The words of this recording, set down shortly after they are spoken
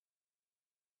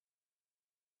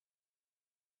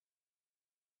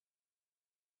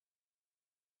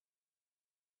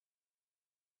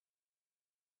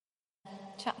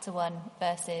chapter 1,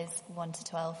 verses 1 to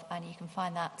 12, and you can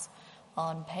find that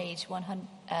on page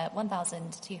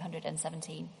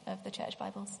 1217 of the Church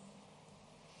Bibles.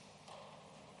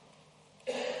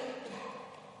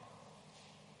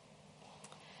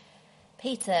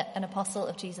 Peter, an apostle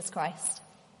of Jesus Christ,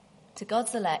 to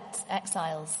God's elect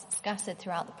exiles scattered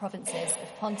throughout the provinces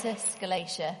of Pontus,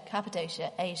 Galatia,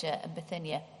 Cappadocia, Asia, and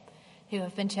Bithynia, who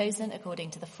have been chosen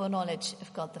according to the foreknowledge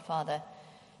of God the Father,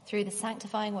 through the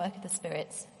sanctifying work of the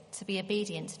Spirit, to be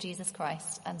obedient to Jesus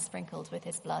Christ and sprinkled with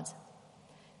his blood.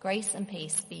 Grace and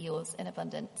peace be yours in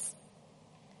abundance.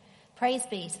 Praise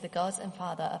be to the God and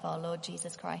Father of our Lord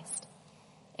Jesus Christ.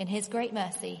 In his great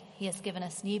mercy, he has given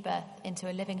us new birth into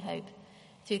a living hope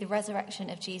through the resurrection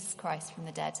of Jesus Christ from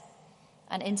the dead,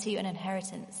 and into an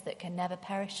inheritance that can never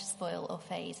perish, spoil, or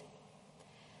fade.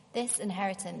 This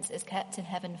inheritance is kept in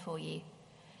heaven for you,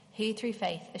 who through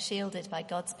faith are shielded by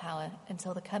God's power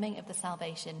until the coming of the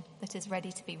salvation that is ready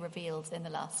to be revealed in the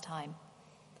last time.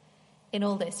 In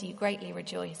all this you greatly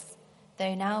rejoice,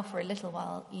 though now for a little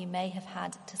while you may have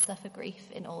had to suffer grief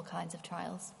in all kinds of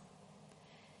trials.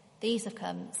 These have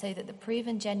come so that the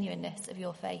proven genuineness of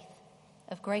your faith,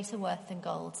 of greater worth than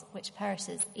gold, which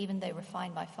perishes even though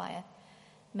refined by fire,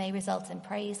 may result in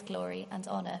praise, glory, and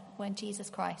honour when Jesus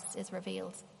Christ is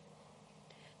revealed.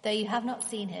 Though you have not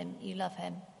seen him, you love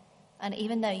him. And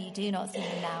even though you do not see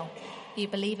him now, you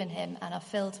believe in him and are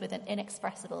filled with an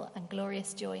inexpressible and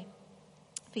glorious joy.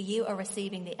 For you are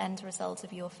receiving the end result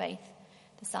of your faith,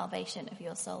 the salvation of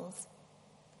your souls.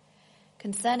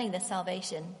 Concerning this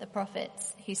salvation, the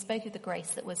prophets, who spoke of the grace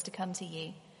that was to come to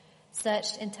you,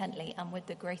 searched intently and with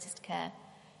the greatest care,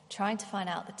 trying to find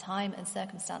out the time and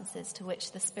circumstances to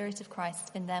which the Spirit of Christ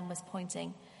in them was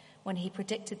pointing when he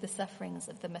predicted the sufferings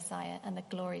of the Messiah and the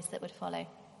glories that would follow.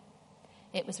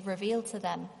 It was revealed to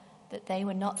them that they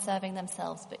were not serving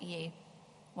themselves but you,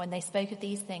 when they spoke of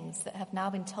these things that have now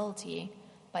been told to you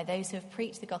by those who have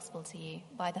preached the gospel to you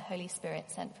by the Holy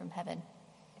Spirit sent from heaven.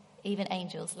 Even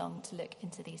angels long to look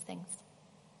into these things.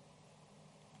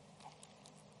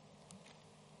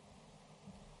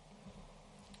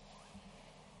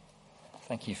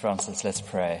 Thank you, Francis. Let's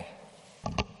pray.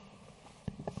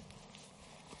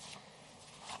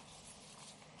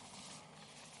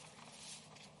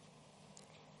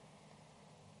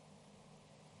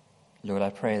 Lord,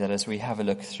 I pray that as we have a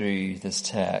look through this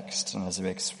text and as we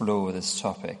explore this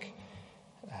topic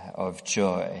of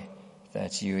joy,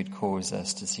 that you would cause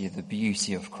us to see the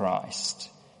beauty of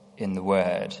Christ in the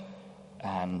Word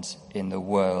and in the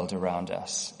world around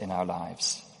us, in our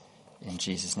lives. In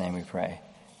Jesus' name we pray.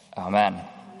 Amen.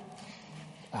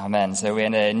 Amen. So we're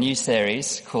in a new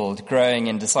series called Growing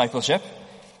in Discipleship,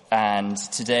 and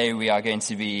today we are going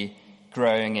to be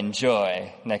growing in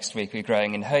joy. Next week we're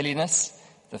growing in holiness.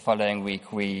 The following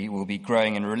week we will be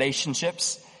growing in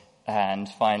relationships, and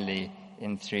finally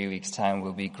in 3 weeks' time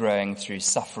we'll be growing through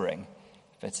suffering.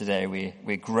 But today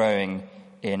we're growing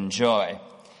in joy.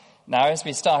 Now, as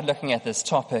we start looking at this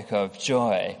topic of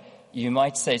joy, you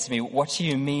might say to me, what do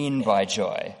you mean by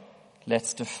joy?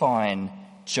 Let's define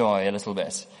joy a little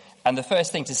bit. And the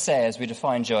first thing to say as we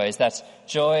define joy is that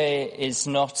joy is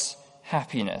not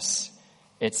happiness.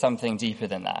 It's something deeper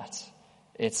than that.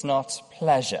 It's not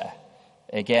pleasure.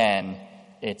 Again,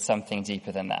 it's something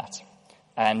deeper than that.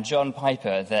 And John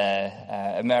Piper, the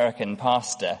American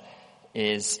pastor,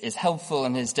 is helpful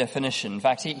in his definition. In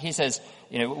fact, he says,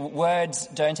 words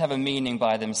don't have a meaning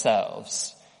by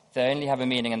themselves. They only have a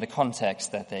meaning in the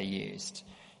context that they're used.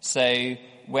 So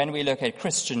when we look at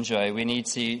Christian joy, we need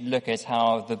to look at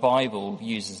how the Bible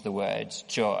uses the word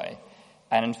joy.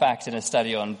 And in fact, in a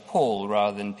study on Paul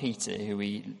rather than Peter, who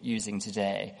we're using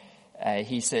today,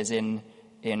 he says in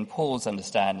Paul's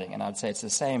understanding, and I'd say it's the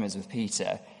same as with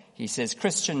Peter, he says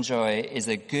Christian joy is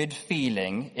a good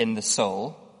feeling in the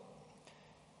soul.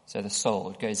 So the soul,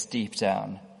 it goes deep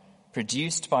down,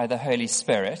 produced by the Holy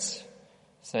Spirit.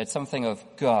 So it's something of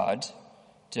God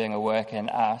doing a work in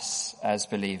us as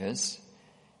believers,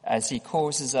 as he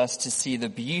causes us to see the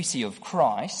beauty of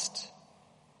Christ.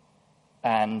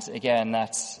 And again,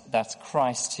 that's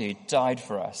Christ who died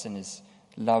for us in his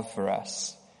love for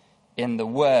us in the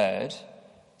Word.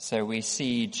 So we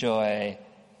see joy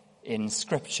in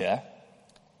Scripture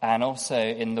and also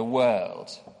in the world,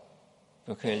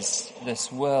 because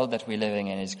this world that we're living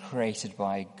in is created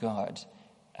by God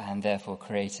and therefore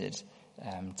created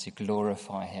to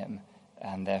glorify him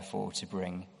and therefore to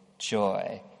bring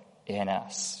joy in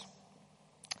us.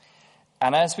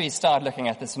 And as we start looking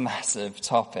at this massive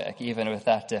topic, even with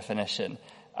that definition,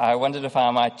 I wondered if I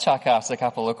might chuck out a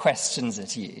couple of questions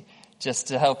at you just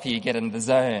to help you get in the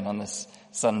zone on this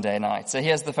Sunday night. So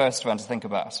here's the first one to think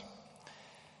about.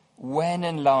 when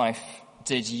in life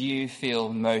did you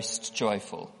feel most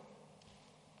joyful?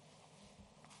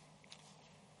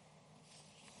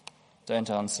 Don't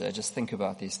answer, just think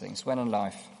about these things. When in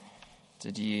life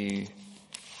did you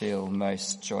feel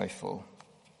most joyful?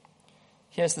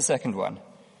 Here's the second one.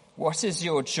 What is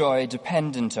your joy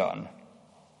dependent on?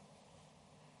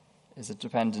 Is it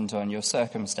dependent on your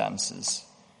circumstances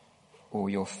or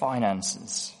your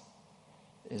finances?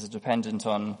 Is it dependent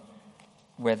on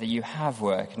whether you have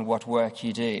work and what work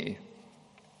you do?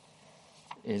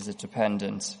 Is it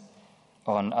dependent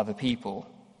on other people,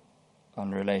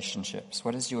 on relationships?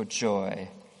 What is your joy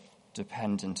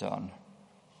dependent on?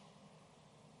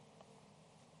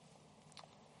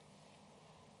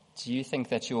 Do you think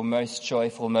that your most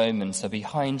joyful moments are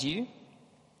behind you,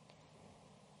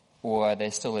 or are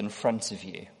they still in front of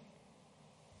you?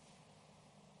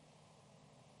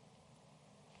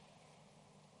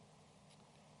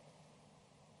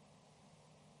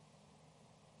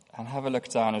 And have a look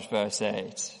down at verse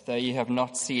 8. Though you have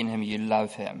not seen him, you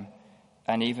love him.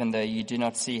 And even though you do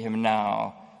not see him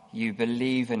now, you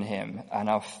believe in him and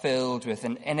are filled with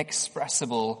an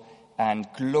inexpressible and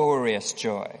glorious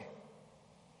joy.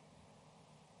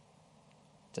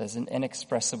 Does an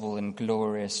inexpressible and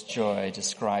glorious joy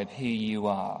describe who you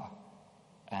are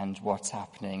and what's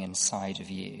happening inside of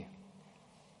you?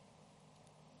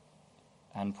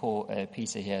 And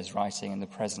Peter here is writing in the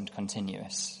present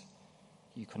continuous.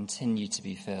 You continue to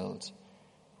be filled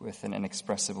with an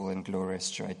inexpressible and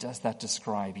glorious joy. Does that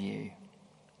describe you?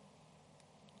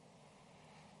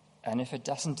 And if it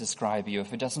doesn't describe you,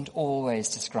 if it doesn't always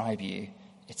describe you,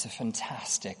 it's a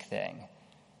fantastic thing,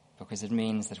 because it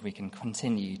means that we can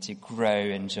continue to grow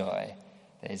in joy.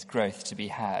 There's growth to be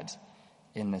had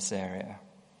in this area.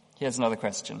 Here's another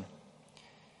question.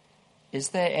 Is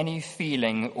there any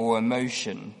feeling or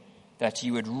emotion that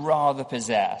you would rather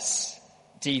possess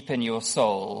deep in your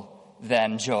soul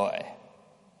than joy?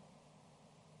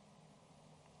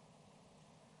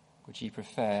 Would you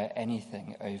prefer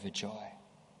anything over joy?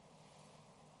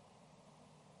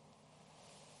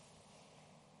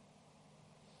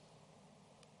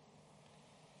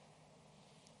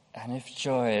 And if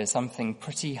joy is something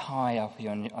pretty high up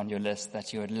on your list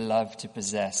that you would love to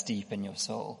possess deep in your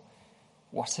soul,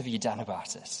 what have you done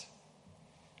about it?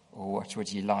 Or what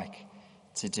would you like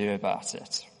to do about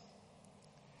it?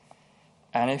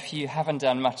 And if you haven't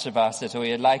done much about it, or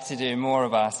you'd like to do more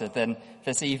about it, then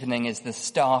this evening is the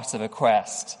start of a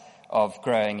quest of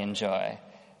growing in joy.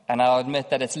 And I'll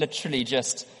admit that it's literally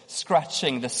just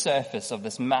scratching the surface of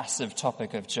this massive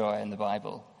topic of joy in the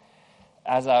Bible.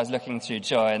 As I was looking through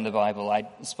joy in the Bible, I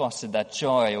spotted that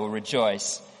joy or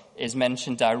rejoice is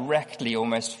mentioned directly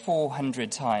almost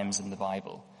 400 times in the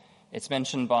Bible. It's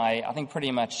mentioned by, I think,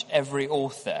 pretty much every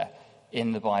author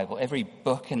in the Bible, every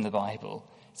book in the Bible.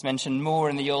 It's mentioned more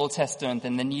in the Old Testament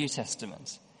than the New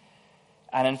Testament.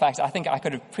 And in fact, I think I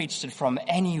could have preached it from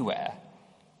anywhere,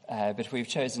 but we've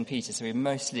chosen Peter, so we're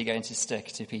mostly going to stick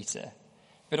to Peter.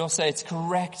 But also, it's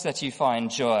correct that you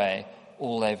find joy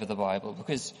all over the Bible,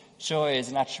 because joy is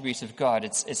an attribute of God.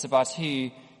 It's about who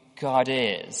God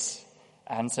is.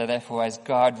 And so therefore, as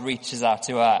God reaches out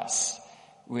to us,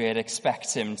 we'd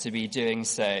expect him to be doing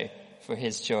so for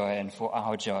his joy and for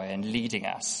our joy and leading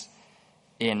us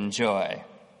in joy.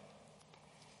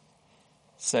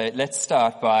 So let's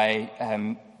start by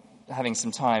having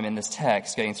some time in this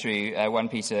text, going through 1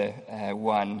 Peter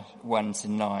 1 to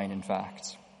 9, in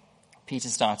fact. Peter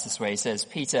starts this way. He says,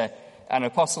 Peter, an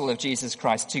apostle of Jesus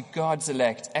Christ, to God's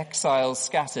elect, exiles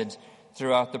scattered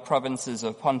throughout the provinces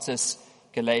of Pontus,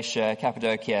 Galatia,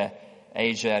 Cappadocia,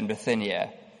 Asia, and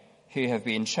Bithynia, who have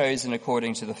been chosen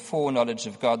according to the foreknowledge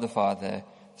of God the Father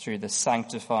through the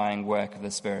sanctifying work of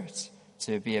the Spirit,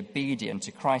 to be obedient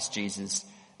to Christ Jesus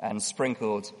and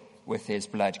sprinkled with his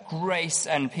blood. Grace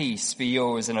and peace be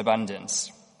yours in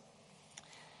abundance.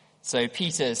 So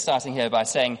Peter is starting here by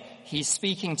saying he's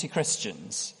speaking to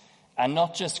Christians, and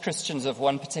not just Christians of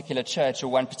one particular church or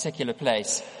one particular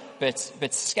place,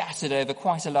 but scattered over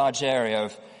quite a large area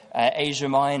of Asia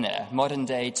Minor,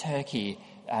 modern-day Turkey,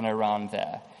 and around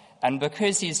there. And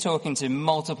because he's talking to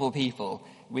multiple people,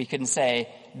 we can say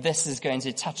this is going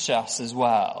to touch us as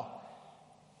well,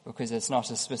 because it's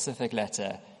not a specific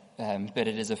letter, but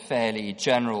it is a fairly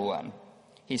general one.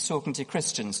 He's talking to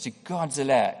Christians, to God's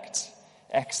elect,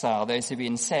 exile, those who've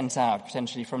been sent out,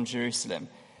 potentially from Jerusalem,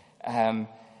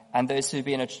 and those who've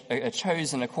been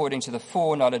chosen according to the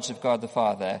foreknowledge of God the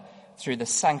Father through the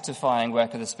sanctifying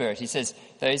work of the Spirit. He says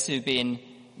those who've been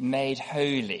made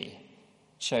holy,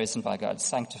 chosen by God.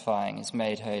 Sanctifying is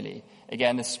made holy.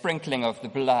 Again, the sprinkling of the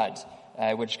blood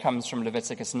which comes from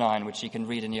Leviticus 9, which you can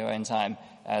read in your own time.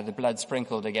 The blood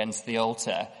sprinkled against the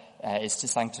altar is to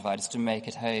sanctify it, is to make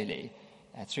it holy.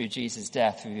 Through Jesus'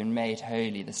 death, we've been made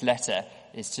holy. This letter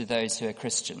is to those who are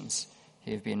Christians,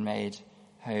 who have been made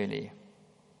holy.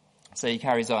 So he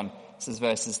carries on. This is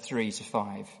verses 3 to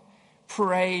 5.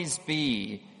 Praise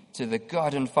be to the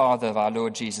God and Father of our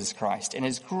Lord Jesus Christ. In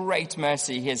his great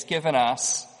mercy, he has given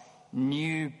us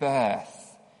new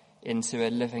birth into a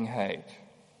living hope.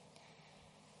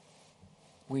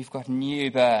 We've got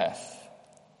new birth.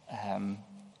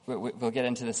 We'll get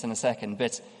into this in a second,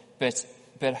 but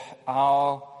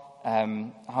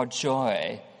our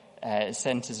joy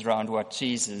centers around what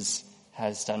Jesus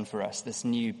has done for us, this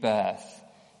new birth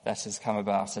that has come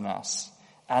about in us.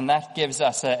 And that gives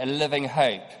us a living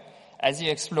hope. As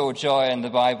you explore joy in the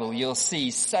Bible, you'll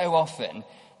see so often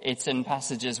it's in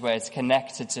passages where it's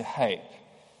connected to hope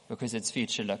because it's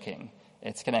future-looking.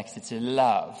 It's connected to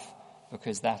love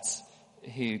because that's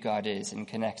who God is, and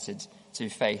connected to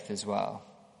faith as well.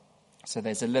 So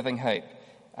there's a living hope,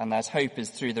 and that hope is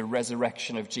through the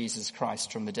resurrection of Jesus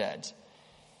Christ from the dead.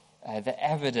 The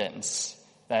evidence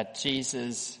that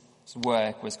Jesus'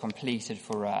 work was completed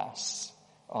for us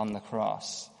on the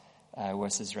cross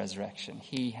was his resurrection.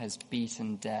 He has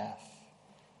beaten death,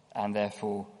 and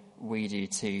therefore we do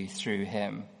too through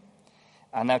him.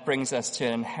 And that brings us to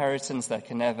an inheritance that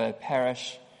can never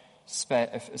perish,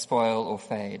 spoil or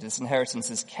fade. This inheritance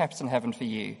is kept in heaven for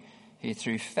you, who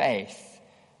through faith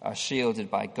are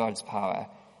shielded by God's power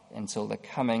until the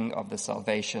coming of the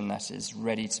salvation that is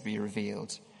ready to be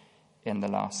revealed in the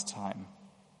last time.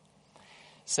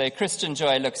 So Christian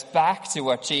joy looks back to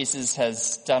what Jesus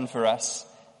has done for us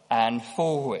and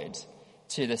forward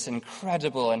to this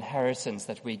incredible inheritance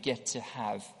that we get to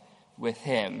have with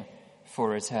him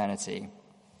for eternity.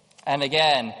 And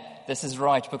again, this is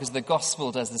right because the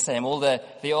gospel does the same. All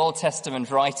the Old Testament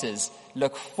writers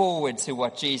look forward to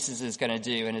what Jesus is going to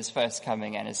do in his first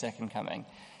coming and his second coming.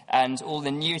 And all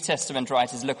the New Testament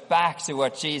writers look back to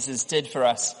what Jesus did for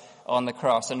us on the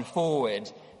cross and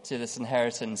forward to this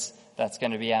inheritance that's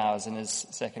going to be ours in his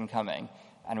second coming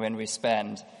and when we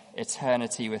spend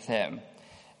eternity with him.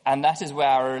 And that is where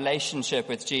our relationship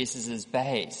with Jesus is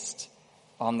based,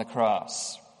 on the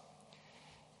cross.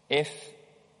 If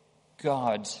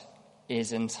God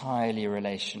is entirely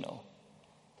relational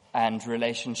and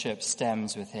relationship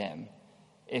stems with him,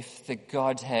 if the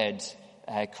Godhead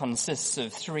consists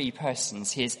of three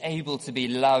persons, he is able to be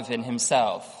love in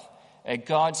himself. A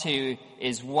God who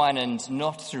is one and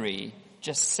not three,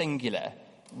 just singular,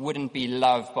 wouldn't be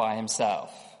love by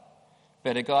himself.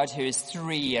 But a God who is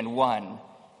three and one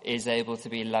is able to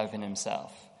be love in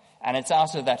himself. And it's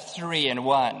out of that three and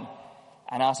one,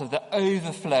 and out of the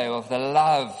overflow of the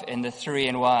love in the three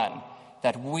and one,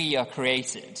 that we are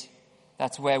created.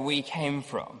 That's where we came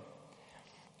from.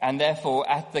 And therefore,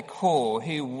 at the core,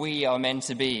 who we are meant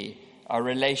to be are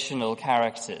relational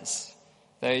characters.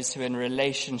 Those who are in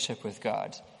relationship with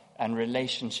God and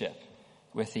relationship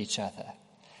with each other.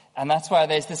 And that's why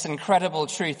there's this incredible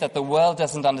truth that the world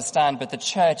doesn't understand, but the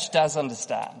church does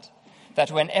understand.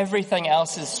 That when everything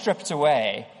else is stripped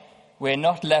away, we're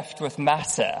not left with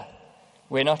matter.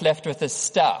 We're not left with the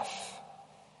stuff.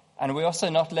 And we're also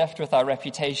not left with our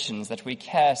reputations that we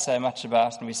care so much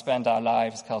about and we spend our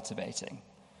lives cultivating.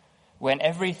 When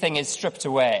everything is stripped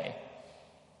away,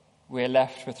 we're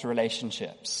left with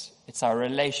relationships. It's our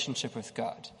relationship with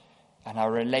God and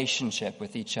our relationship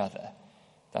with each other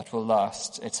that will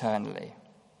last eternally.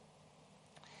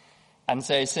 And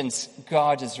so since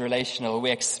God is relational,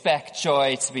 we expect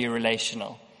joy to be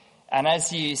relational. And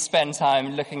as you spend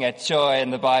time looking at joy in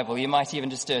the Bible, you might even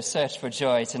just do a search for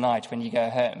joy tonight when you go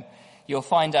home. You'll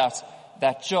find out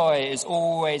that joy is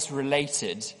always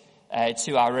related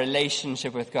to our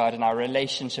relationship with God and our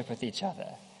relationship with each other.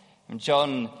 And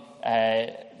John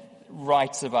John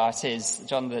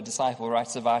the disciple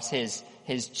writes about his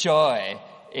joy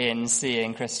in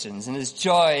seeing Christians and his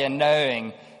joy in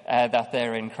knowing that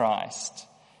they're in Christ.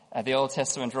 The Old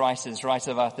Testament writers write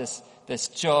about this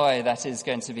joy that is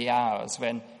going to be ours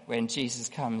when Jesus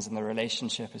comes and the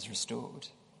relationship is restored.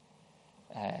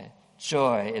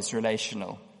 Joy is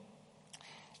relational.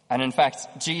 And in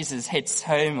fact, Jesus hits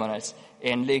home on it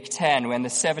in Luke 10 when the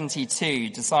 72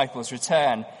 disciples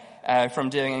return from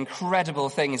doing incredible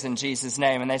things in Jesus'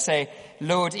 name. And they say,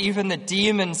 "Lord, even the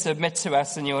demons submit to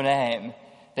us in your name."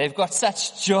 They've got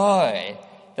such joy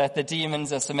that the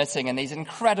demons are submitting, and these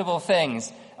incredible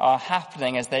things are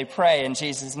happening as they pray in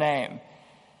Jesus' name.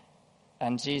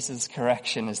 And Jesus'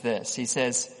 correction is this. He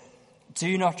says,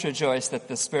 "Do not rejoice that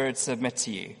the spirits submit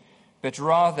to you, but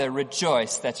rather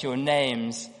rejoice that your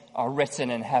names are written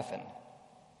in heaven."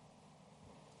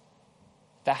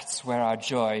 That's where our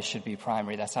joy should be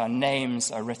primary, that our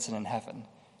names are written in heaven,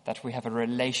 that we have a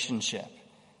relationship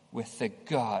with the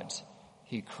God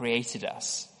who created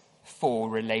us for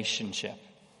relationship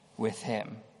with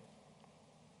him.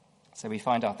 So we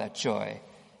find out that joy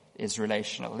is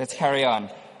relational. Let's carry on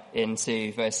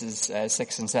into verses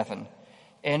 6 and 7.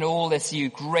 In all this you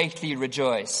greatly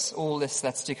rejoice, all this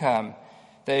that's to come,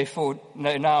 though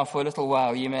now for a little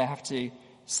while you may have to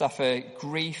suffer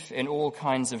grief in all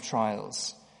kinds of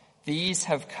trials. These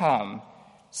have come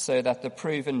so that the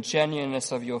proven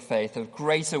genuineness of your faith, of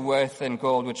greater worth than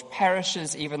gold, which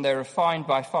perishes even though refined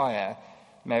by fire,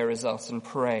 may result in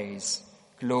praise,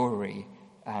 glory,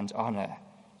 and honor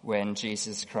when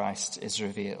Jesus Christ is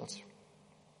revealed.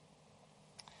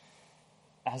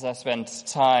 As I spent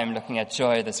time looking at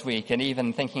joy this week and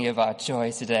even thinking about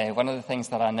joy today, one of the things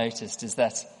that I noticed is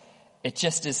that it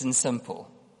just isn't simple.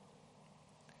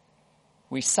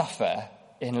 We suffer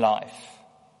in life.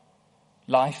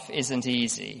 Life isn't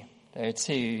easy. There are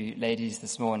two ladies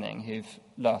this morning who've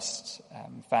lost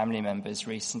family members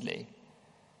recently.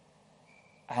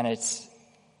 And it's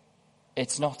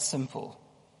not simple.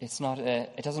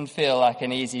 It doesn't feel like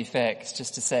an easy fix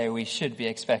just to say we should be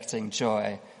expecting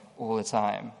joy all the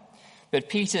time. But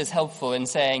Peter's helpful in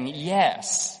saying,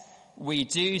 yes, we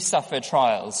do suffer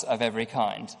trials of every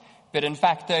kind. But in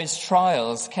fact, those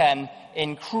trials can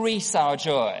increase our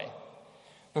joy.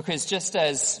 Because just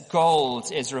as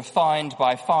gold is refined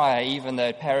by fire, even though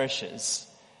it perishes,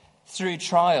 through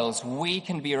trials, we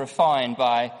can be refined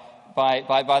by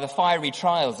the fiery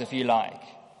trials, if you like,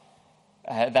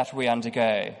 that we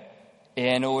undergo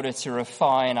in order to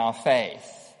refine our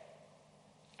faith.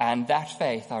 And that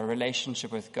faith, our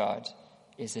relationship with God,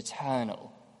 is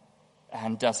eternal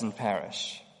and doesn't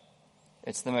perish.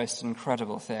 It's the most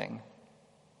incredible thing.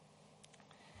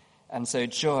 And so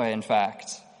joy, in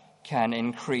fact, can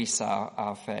increase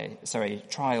our faith.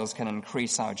 Trials can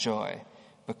increase our joy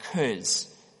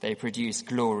because they produce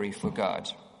glory for God.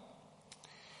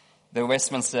 The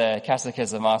Westminster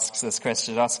Catechism asks this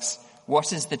question,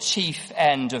 what is the chief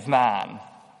end of man?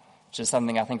 Which is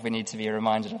something I think we need to be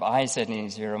reminded of. I certainly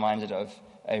need to be reminded of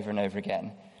over and over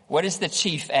again. What is the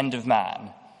chief end of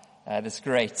man? This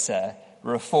great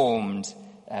reformed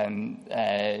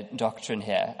doctrine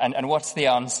here. And what's the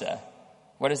answer?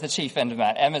 What is the chief end of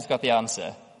man? Emma's got the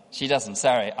answer. She doesn't,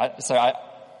 sorry.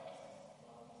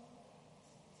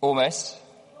 Almost.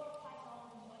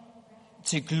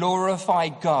 To glorify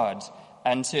God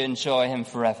and to enjoy him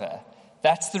forever.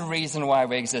 That's the reason why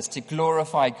we exist, to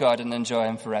glorify God and enjoy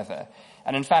him forever.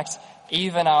 And in fact,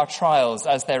 even our trials,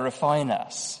 as they refine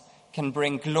us, can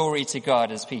bring glory to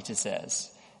God, as Peter says,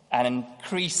 and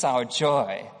increase our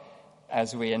joy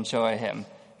as we enjoy him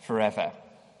forever.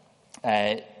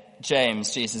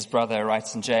 James, Jesus' brother,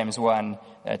 writes in James 1,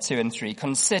 2 and 3,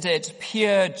 "Consider it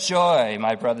pure joy,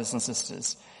 my brothers and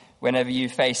sisters, whenever you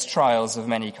face trials of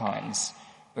many kinds,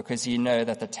 because you know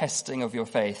that the testing of your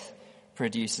faith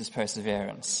produces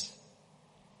perseverance."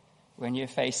 When you're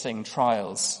facing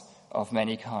trials of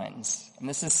many kinds, and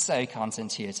this is so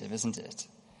counterintuitive, isn't it?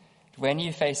 When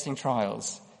you're facing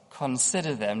trials,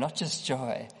 consider them not just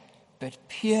joy, but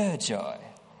pure joy.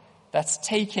 That's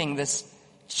taking this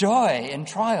joy in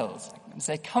trials and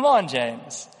say, come on,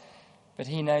 James. But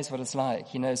he knows what it's like.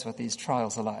 He knows what these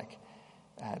trials are like.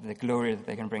 The glory that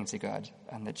they can bring to God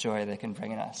and the joy they can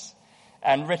bring in us.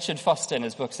 And Richard Foster, in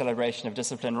his book Celebration of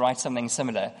Discipline, writes something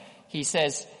similar. He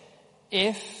says,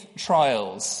 if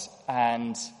trials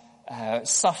and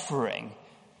suffering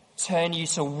turn you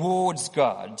towards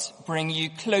God, bring you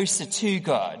closer to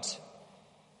God,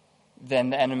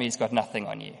 then the enemy's got nothing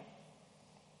on you.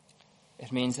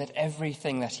 It means that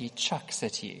everything that he chucks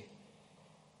at you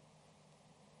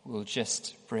will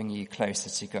just bring you closer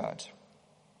to God.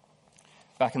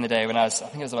 Back in the day when I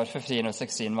think it was about 15 or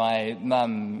 16, my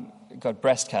mum got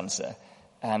breast cancer.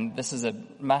 And this is a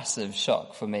massive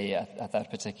shock for me at that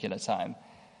particular time.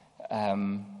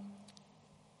 And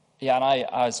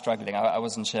I was struggling. I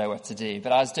wasn't sure what to do.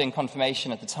 But I was doing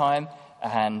confirmation at the time,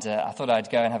 and I thought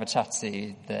I'd go and have a chat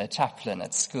to the chaplain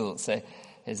at school. So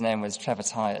his name was Trevor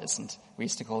Tyers, and we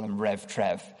used to call him Rev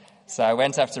Trev. So I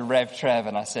went up to Rev Trev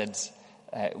and I said,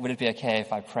 would it be okay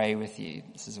if I pray with you?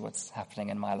 This is what's happening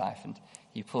in my life. And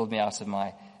he pulled me out of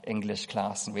my English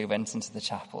class and we went into the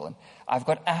chapel. And I've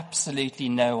got absolutely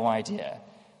no idea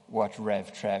what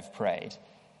Rev Trev prayed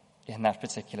in that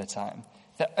particular time.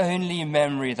 The only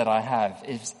memory that I have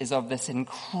is of this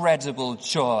incredible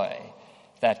joy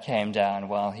that came down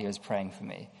while he was praying for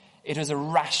me. It was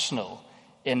irrational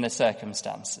in the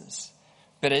circumstances.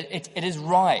 But it is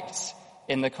right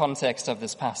in the context of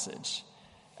this passage.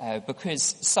 because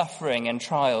suffering and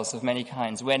trials of many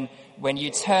kinds, when you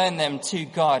turn them to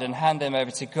God and hand them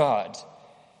over to God,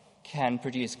 can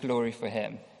produce glory for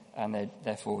him and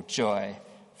therefore joy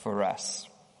for us.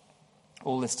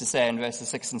 All this to say in verses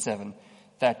 6 and 7,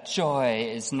 that joy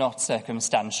is not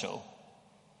circumstantial,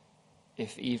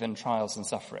 if even trials and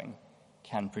suffering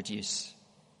can produce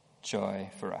joy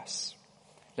for us.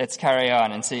 Let's carry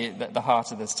on and see the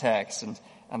heart of this text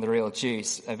and the real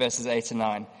juice. Verses 8 and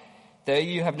 9. Though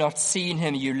you have not seen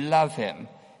him, you love him.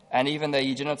 And even though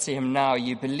you do not see him now,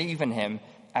 you believe in him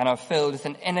and are filled with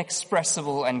an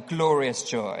inexpressible and glorious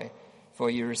joy, for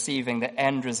you're receiving the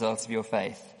end result of your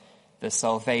faith, the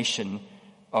salvation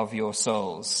of your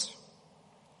souls.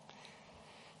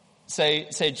 So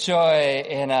joy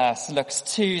in us looks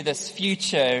to this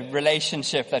future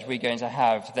relationship that we're going to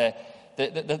have,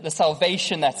 the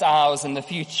salvation that's ours in the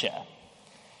future.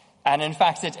 And in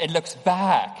fact, it looks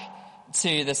back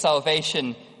to the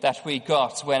salvation that we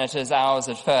got when it was ours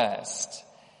at first,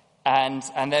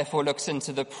 and therefore looks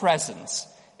into the present,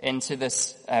 into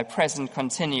this present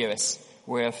continuous.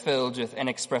 We're filled with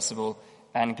inexpressible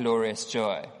and glorious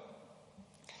joy.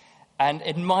 And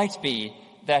it might be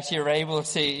that you're able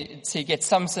to get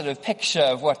some sort of picture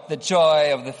of what the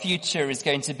joy of the future is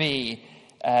going to be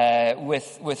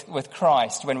with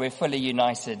Christ when we're fully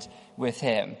united with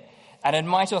him. And it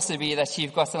might also be that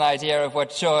you've got an idea of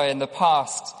what joy in the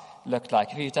past looked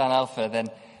like. If you've done Alpha,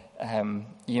 then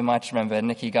you might remember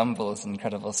Nicky Gumbel's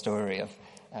incredible story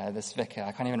of this vicar.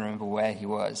 I can't even remember where he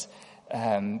was.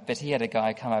 But he had a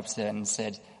guy come up to him and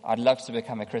said, I'd love to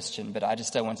become a Christian, but I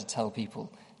just don't want to tell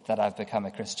people that I've become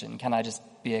a Christian. Can I just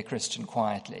be a Christian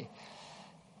quietly?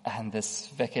 And this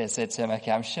vicar said to him,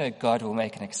 okay, I'm sure God will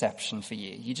make an exception for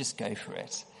you. You just go for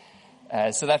it.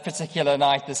 So that particular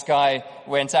night, this guy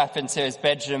went up into his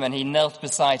bedroom and he knelt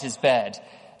beside his bed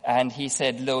and he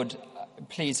said, Lord,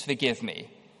 please forgive me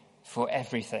for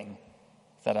everything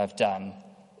that I've done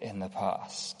in the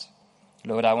past.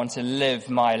 Lord, I want to live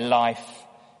my life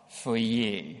for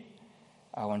you.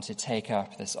 I want to take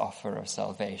up this offer of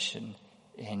salvation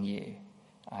in you.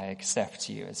 I accept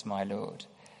you as my Lord.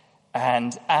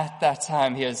 And at that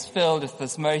time, he was filled with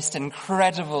this most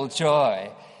incredible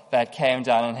joy that came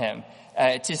down on him,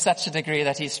 to such a degree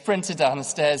that he sprinted down the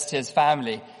stairs to his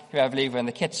family, who I believe were in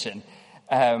the kitchen,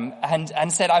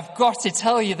 and said, I've got to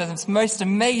tell you this most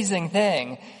amazing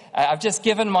thing. I've just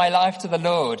given my life to the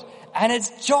Lord. And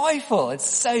it's joyful. It's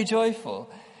so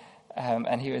joyful.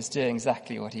 And he was doing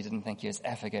exactly what he didn't think he was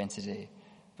ever going to do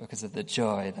because of the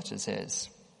joy that is his.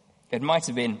 It might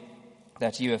have been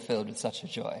that you were filled with such a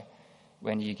joy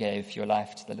when you gave your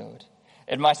life to the Lord.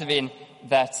 It might have been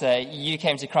that you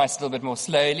came to Christ a little bit more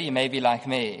slowly, maybe like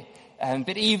me.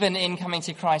 But even in coming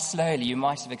to Christ slowly, you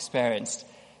might have experienced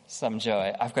some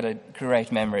joy. I've got a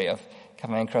great memory of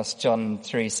coming across John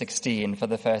 3:16 for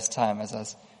the first time as I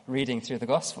was reading through the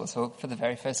Gospels, for the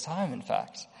very first time, in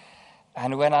fact.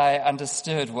 And when I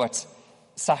understood what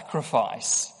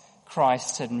sacrifice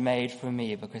Christ had made for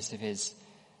me because of his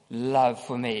love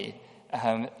for me,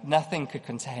 nothing could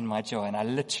contain my joy. And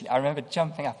I remember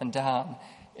jumping up and down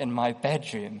in my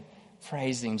bedroom,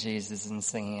 praising Jesus and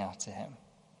singing out to him.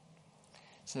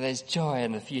 So there's joy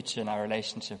in the future in our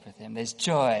relationship with him. There's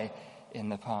joy in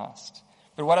the past.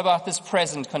 But what about this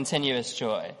present continuous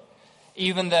joy?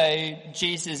 Even though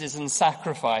Jesus isn't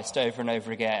sacrificed over and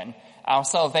over again, our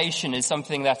salvation is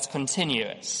something that's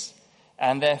continuous.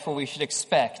 And therefore we should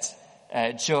expect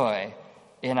joy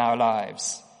in our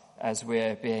lives as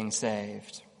we're being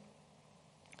saved.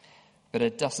 But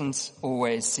it doesn't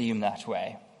always seem that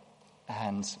way.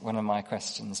 And one of my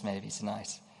questions maybe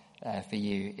tonight for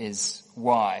you is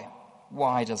why?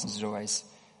 Why doesn't it always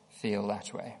feel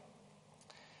that way?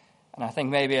 And I think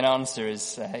maybe an answer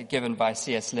is given by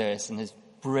C.S. Lewis in his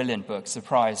brilliant book,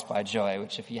 Surprised by Joy,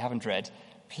 which if you haven't read,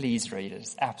 please read it.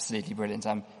 It's absolutely brilliant.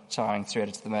 I'm charring through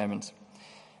it at the moment.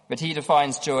 But he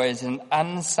defines joy as an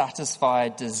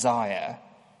unsatisfied desire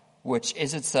which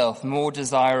is itself more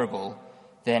desirable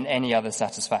than any other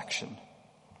satisfaction.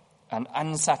 An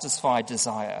unsatisfied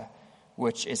desire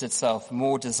which is itself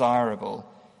more desirable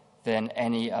than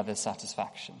any other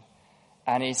satisfaction.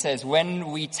 And he says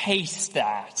when we taste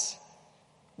that,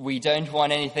 we don't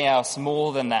want anything else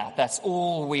more than that. That's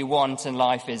all we want in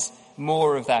life is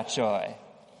more of that joy.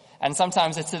 And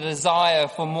sometimes it's a desire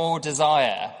for more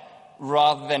desire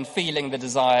rather than feeling the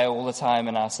desire all the time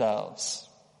in ourselves.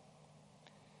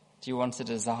 Do you want a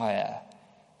desire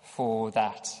for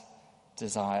that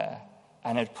desire?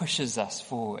 And it pushes us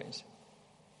forward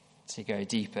to go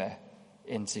deeper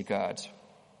into God.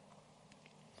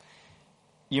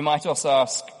 You might also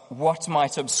ask, what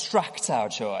might obstruct our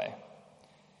joy?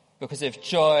 Because if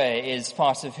joy is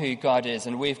part of who God is,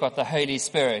 and we've got the Holy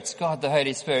Spirit, God the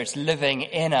Holy Spirit living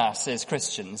in us as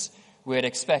Christians, we'd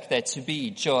expect there to be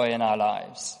joy in our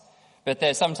lives. But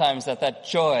there's sometimes that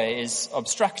joy is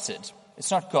obstructed.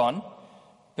 It's not gone,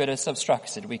 but it's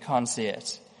obstructed. We can't see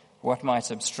it. What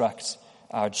might obstruct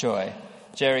our joy?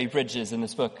 Jerry Bridges, in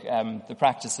this book, The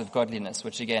Practice of Godliness,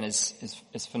 which again is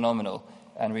phenomenal,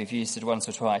 and we've used it once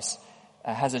or twice,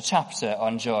 has a chapter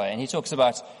on joy, and he talks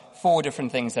about 4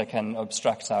 different things that can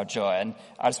obstruct our joy, and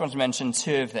I just want to mention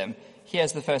 2 of them.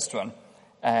 Here's the first one,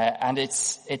 and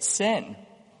it's sin.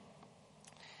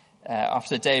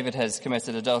 After David has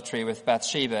committed adultery with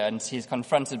Bathsheba and he's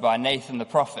confronted by Nathan the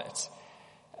prophet,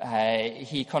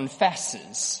 he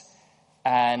confesses,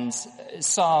 and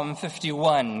Psalm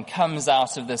 51 comes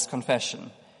out of this confession.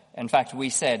 In fact, we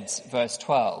said verse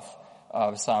 12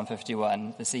 of Psalm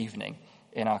 51 this evening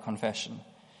in our confession.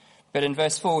 But in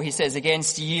verse 4 he says,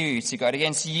 against you, to God,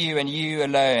 against you and you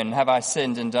alone have I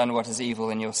sinned and done what is evil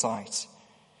in your sight.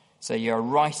 So you are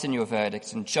right in your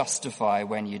verdict and justify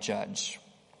when you judge.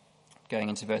 Going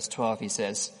into verse 12 he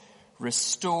says,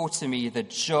 restore to me the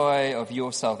joy of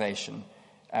your salvation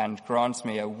and grant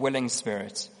me a willing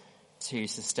spirit to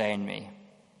sustain me.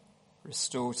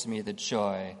 Restore to me the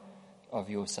joy of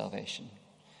your salvation.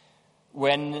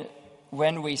 When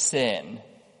we sin,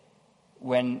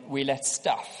 when we let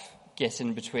stuff get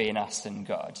in between us and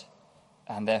God,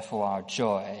 and therefore our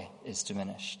joy is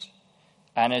diminished.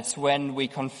 And it's when we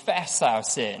confess our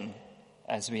sin,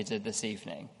 as we did this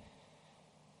evening,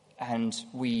 and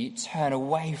we turn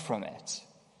away from it,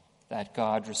 that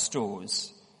God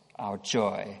restores our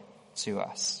joy to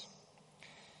us.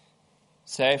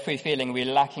 So if we're feeling we're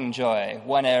lacking joy,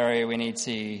 one area we need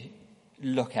to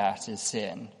look at is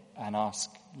sin and ask,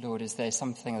 Lord, is there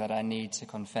something that I need to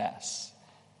confess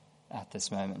at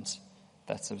this moment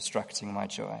that's obstructing my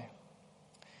joy?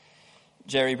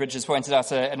 Jerry Bridges pointed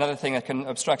out another thing that can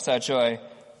obstruct our joy,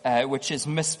 which is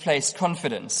misplaced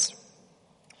confidence.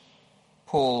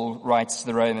 Paul writes to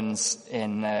the Romans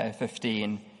in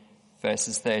 15,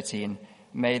 verses 13,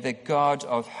 may the God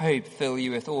of hope fill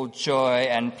you with all joy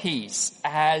and peace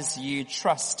as you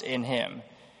trust in him,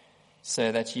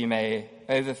 so that you may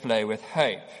overflow with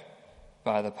hope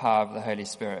by the power of the Holy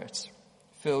Spirit.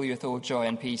 Fill you with all joy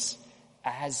and peace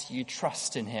as you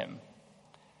trust in him.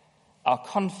 Our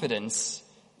confidence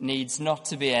needs not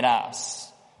to be in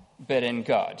us, but in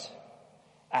God.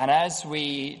 And as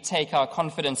we take our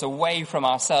confidence away from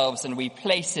ourselves and we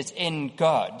place it in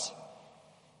God,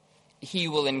 he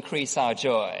will increase our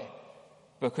joy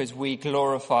because we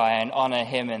glorify and honor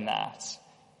him in that,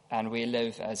 and we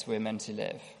live as we're meant to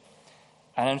live.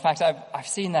 And in fact, I've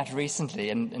seen that recently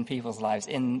in people's lives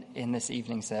in this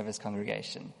evening service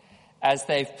congregation. As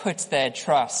they've put their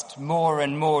trust more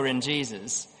and more in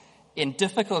Jesus, in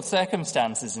difficult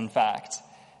circumstances, in fact,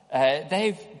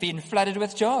 they've been flooded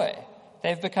with joy.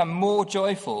 They've become more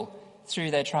joyful through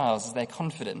their trials as their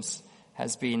confidence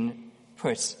has been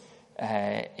put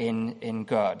in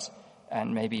God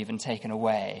and maybe even taken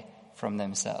away from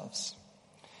themselves.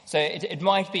 So it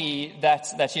might be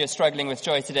that you're struggling with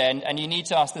joy today, and you need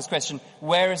to ask this question,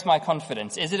 where is my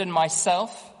confidence? Is it in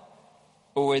myself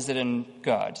or is it in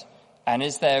God? And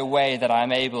is there a way that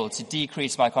I'm able to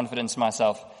decrease my confidence in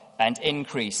myself and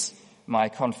increase my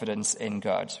confidence in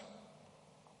God?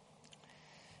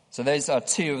 So those are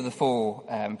 2 of the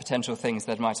 4 potential things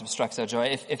that might obstruct our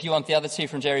joy. If you want the other 2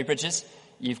 from Jerry Bridges,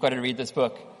 you've got to read this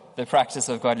book, The Practice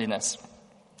of Godliness.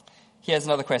 Here's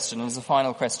another question, and as a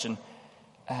final question.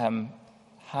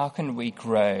 How can we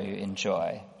grow in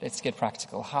joy? Let's get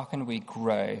practical. How can we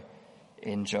grow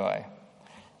in joy?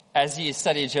 As you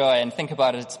study joy and think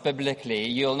about it biblically,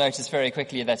 you'll notice very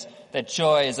quickly that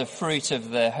joy is a fruit of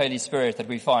the Holy Spirit that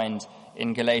we find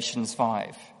in Galatians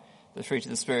 5. The fruit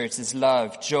of the Spirit is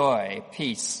love, joy,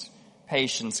 peace,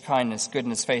 patience, kindness,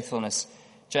 goodness, faithfulness,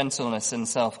 gentleness, and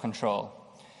self-control.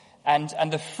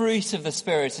 And the fruit of the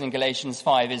Spirit in Galatians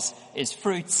 5 is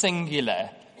fruit singular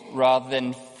rather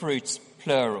than fruit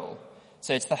plural.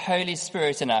 So it's the Holy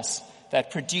Spirit in us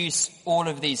that produce all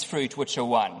of these fruit which are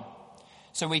one.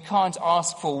 So we can't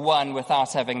ask for one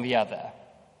without having the other.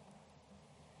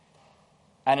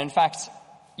 And in fact,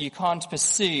 you can't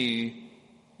pursue,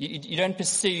 you don't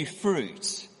pursue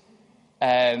fruit.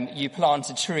 You plant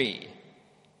a tree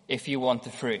if you want the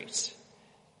fruit.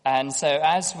 And so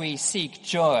as we seek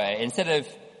joy, instead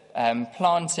of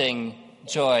planting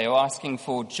joy or asking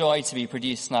for joy to be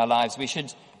produced in our lives, we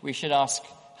should ask,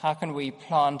 how can we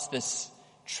plant this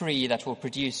tree that will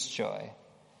produce joy?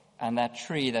 And that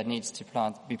tree that needs to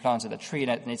be planted, the tree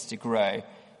that needs to grow,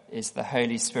 is the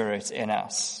Holy Spirit in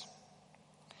us.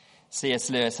 C.S.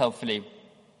 Lewis helpfully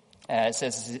It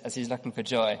says as he's looking for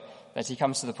joy, that he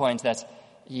comes to the point that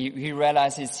he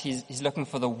realizes he's looking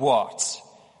for the what,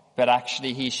 but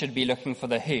actually he should be looking for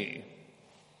the who.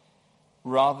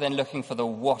 Rather than looking for the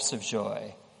what of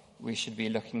joy, we should be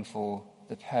looking for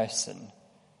the person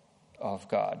of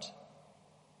God,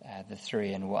 the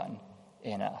three in one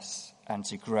in us, and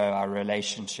to grow our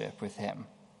relationship with him.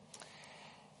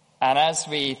 And as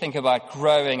we think about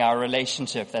growing our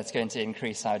relationship, that's going to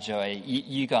increase our joy.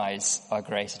 You guys are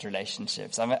great at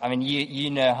relationships. I mean,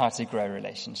 you know how to grow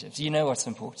relationships. You know what's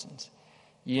important.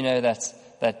 You know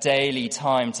that daily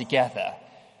time together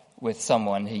with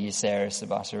someone who you're serious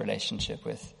about a relationship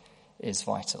with is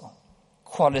vital.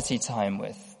 Quality time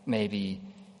with, maybe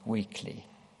weekly.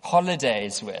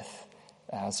 Holidays with.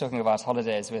 I was talking about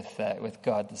holidays with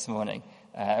God this morning.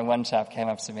 And one chap came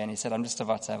up to me and he said, I'm just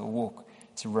about to have a walk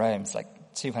to Rome. It's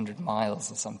like 200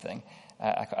 miles or something.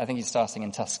 I think he's starting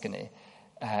in Tuscany.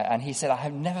 And he said, I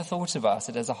have never thought about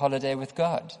it as a holiday with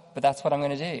God, but that's what I'm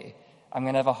going to do. I'm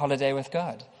going to have a holiday with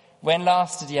God. When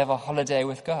last did you have a holiday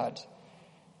with God?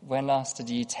 When last did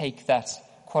you take that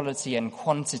quality and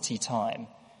quantity time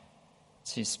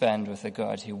to spend with a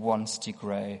God who wants to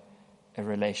grow a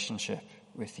relationship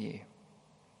with you?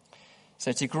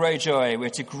 So to grow joy, we're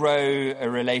to grow a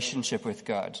relationship with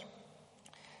God.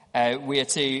 We are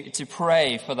to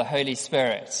pray for the Holy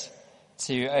Spirit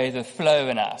to overflow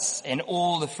in us in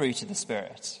all the fruit of the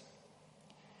Spirit.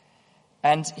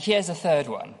 And here's a third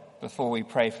one, before we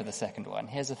pray for the second one.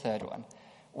 Here's a third one.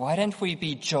 Why don't we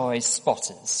be joy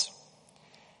spotters?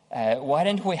 Why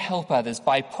don't we help others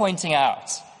by pointing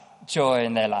out joy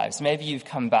in their lives? Maybe you've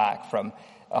come back from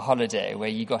a holiday where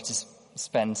you got to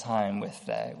spend time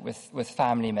with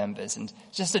family members, and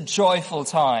just a joyful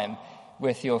time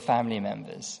with your family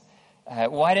members.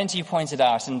 Why don't you point it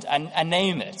out and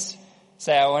name it?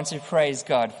 Say, I want to praise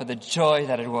God for the joy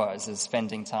that it was of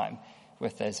spending time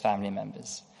with those family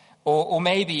members. Or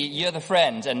maybe you're the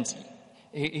friend and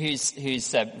whose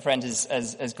friend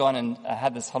has gone and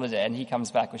had this holiday, and he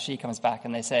comes back or she comes back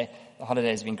and they say, the holiday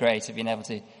has been great, I've been able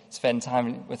to spend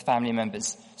time with family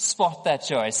members. Spot that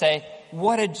joy. Say,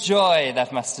 what a joy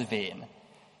that must have been.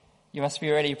 You must be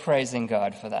really praising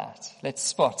God for that. Let's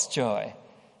spot joy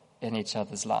in each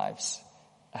other's lives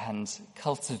and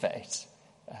cultivate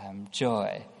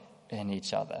joy in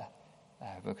each other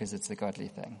because it's a godly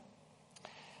thing.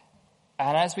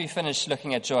 And as we finish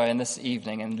looking at joy in this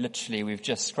evening, and literally we've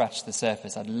just scratched the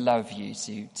surface, I'd love you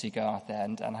to go out there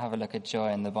and have a look at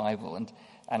joy in the Bible.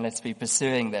 And let's be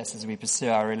pursuing this as we pursue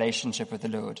our relationship with the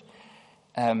Lord.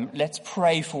 Let's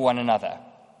pray for one another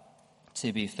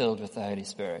to be filled with the Holy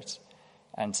Spirit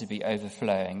and to be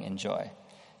overflowing in joy.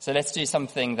 So let's do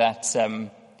something that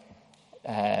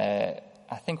I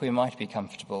think we might be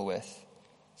comfortable with.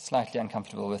 Slightly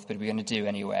uncomfortable with, but we're going to do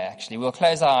anyway, actually. We'll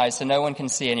close our eyes so no one can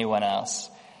see anyone else.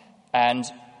 And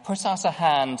put out a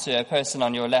hand to a person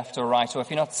on your left or right, or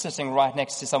if you're not sitting right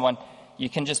next to someone, you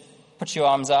can just put your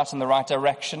arms out in the right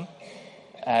direction.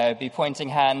 Be pointing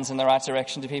hands in the right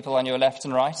direction to people on your left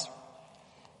and right.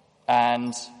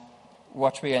 And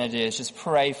what we're going to do is just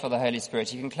pray for the Holy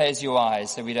Spirit. You can close your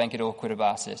eyes so we don't get awkward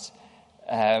about it.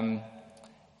 We're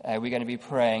going to be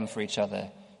praying for each other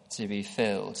to be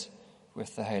filled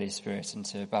with the Holy Spirit and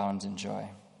to abound in joy.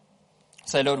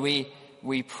 So, Lord,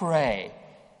 we pray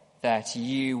that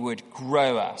you would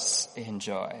grow us in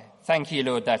joy. Thank you,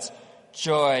 Lord, that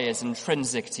joy is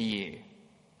intrinsic to you,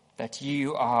 that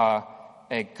you are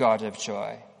a God of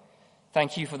joy.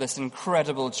 Thank you for this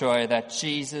incredible joy that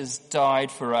Jesus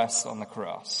died for us on the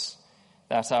cross,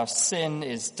 that our sin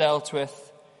is dealt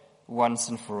with once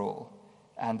and for all,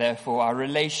 and therefore our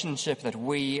relationship that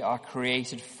we are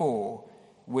created for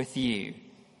with you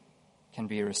can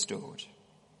be restored.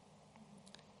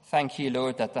 Thank you,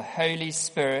 Lord, that the Holy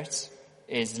Spirit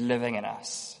is living in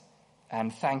us.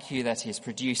 And thank you that he is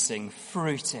producing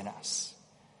fruit in us.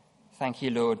 Thank you,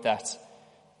 Lord, that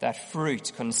that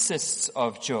fruit consists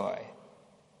of joy,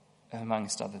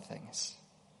 amongst other things.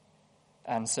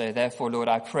 And so, therefore, Lord,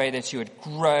 I pray that you would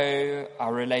grow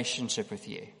our relationship with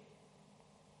you.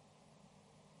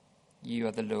 You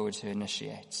are the Lord who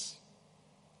initiates.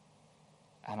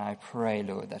 And I pray,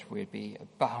 Lord, that we'd be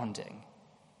abounding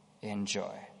in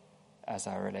joy as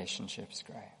our relationships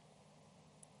grow.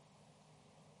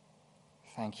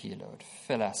 Thank you, Lord.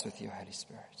 Fill us with your Holy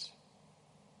Spirit.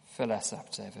 Fill us up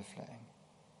to overflowing.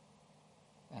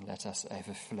 And let us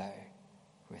overflow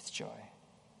with joy.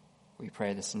 We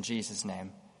pray this in Jesus'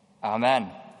 name.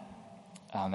 Amen.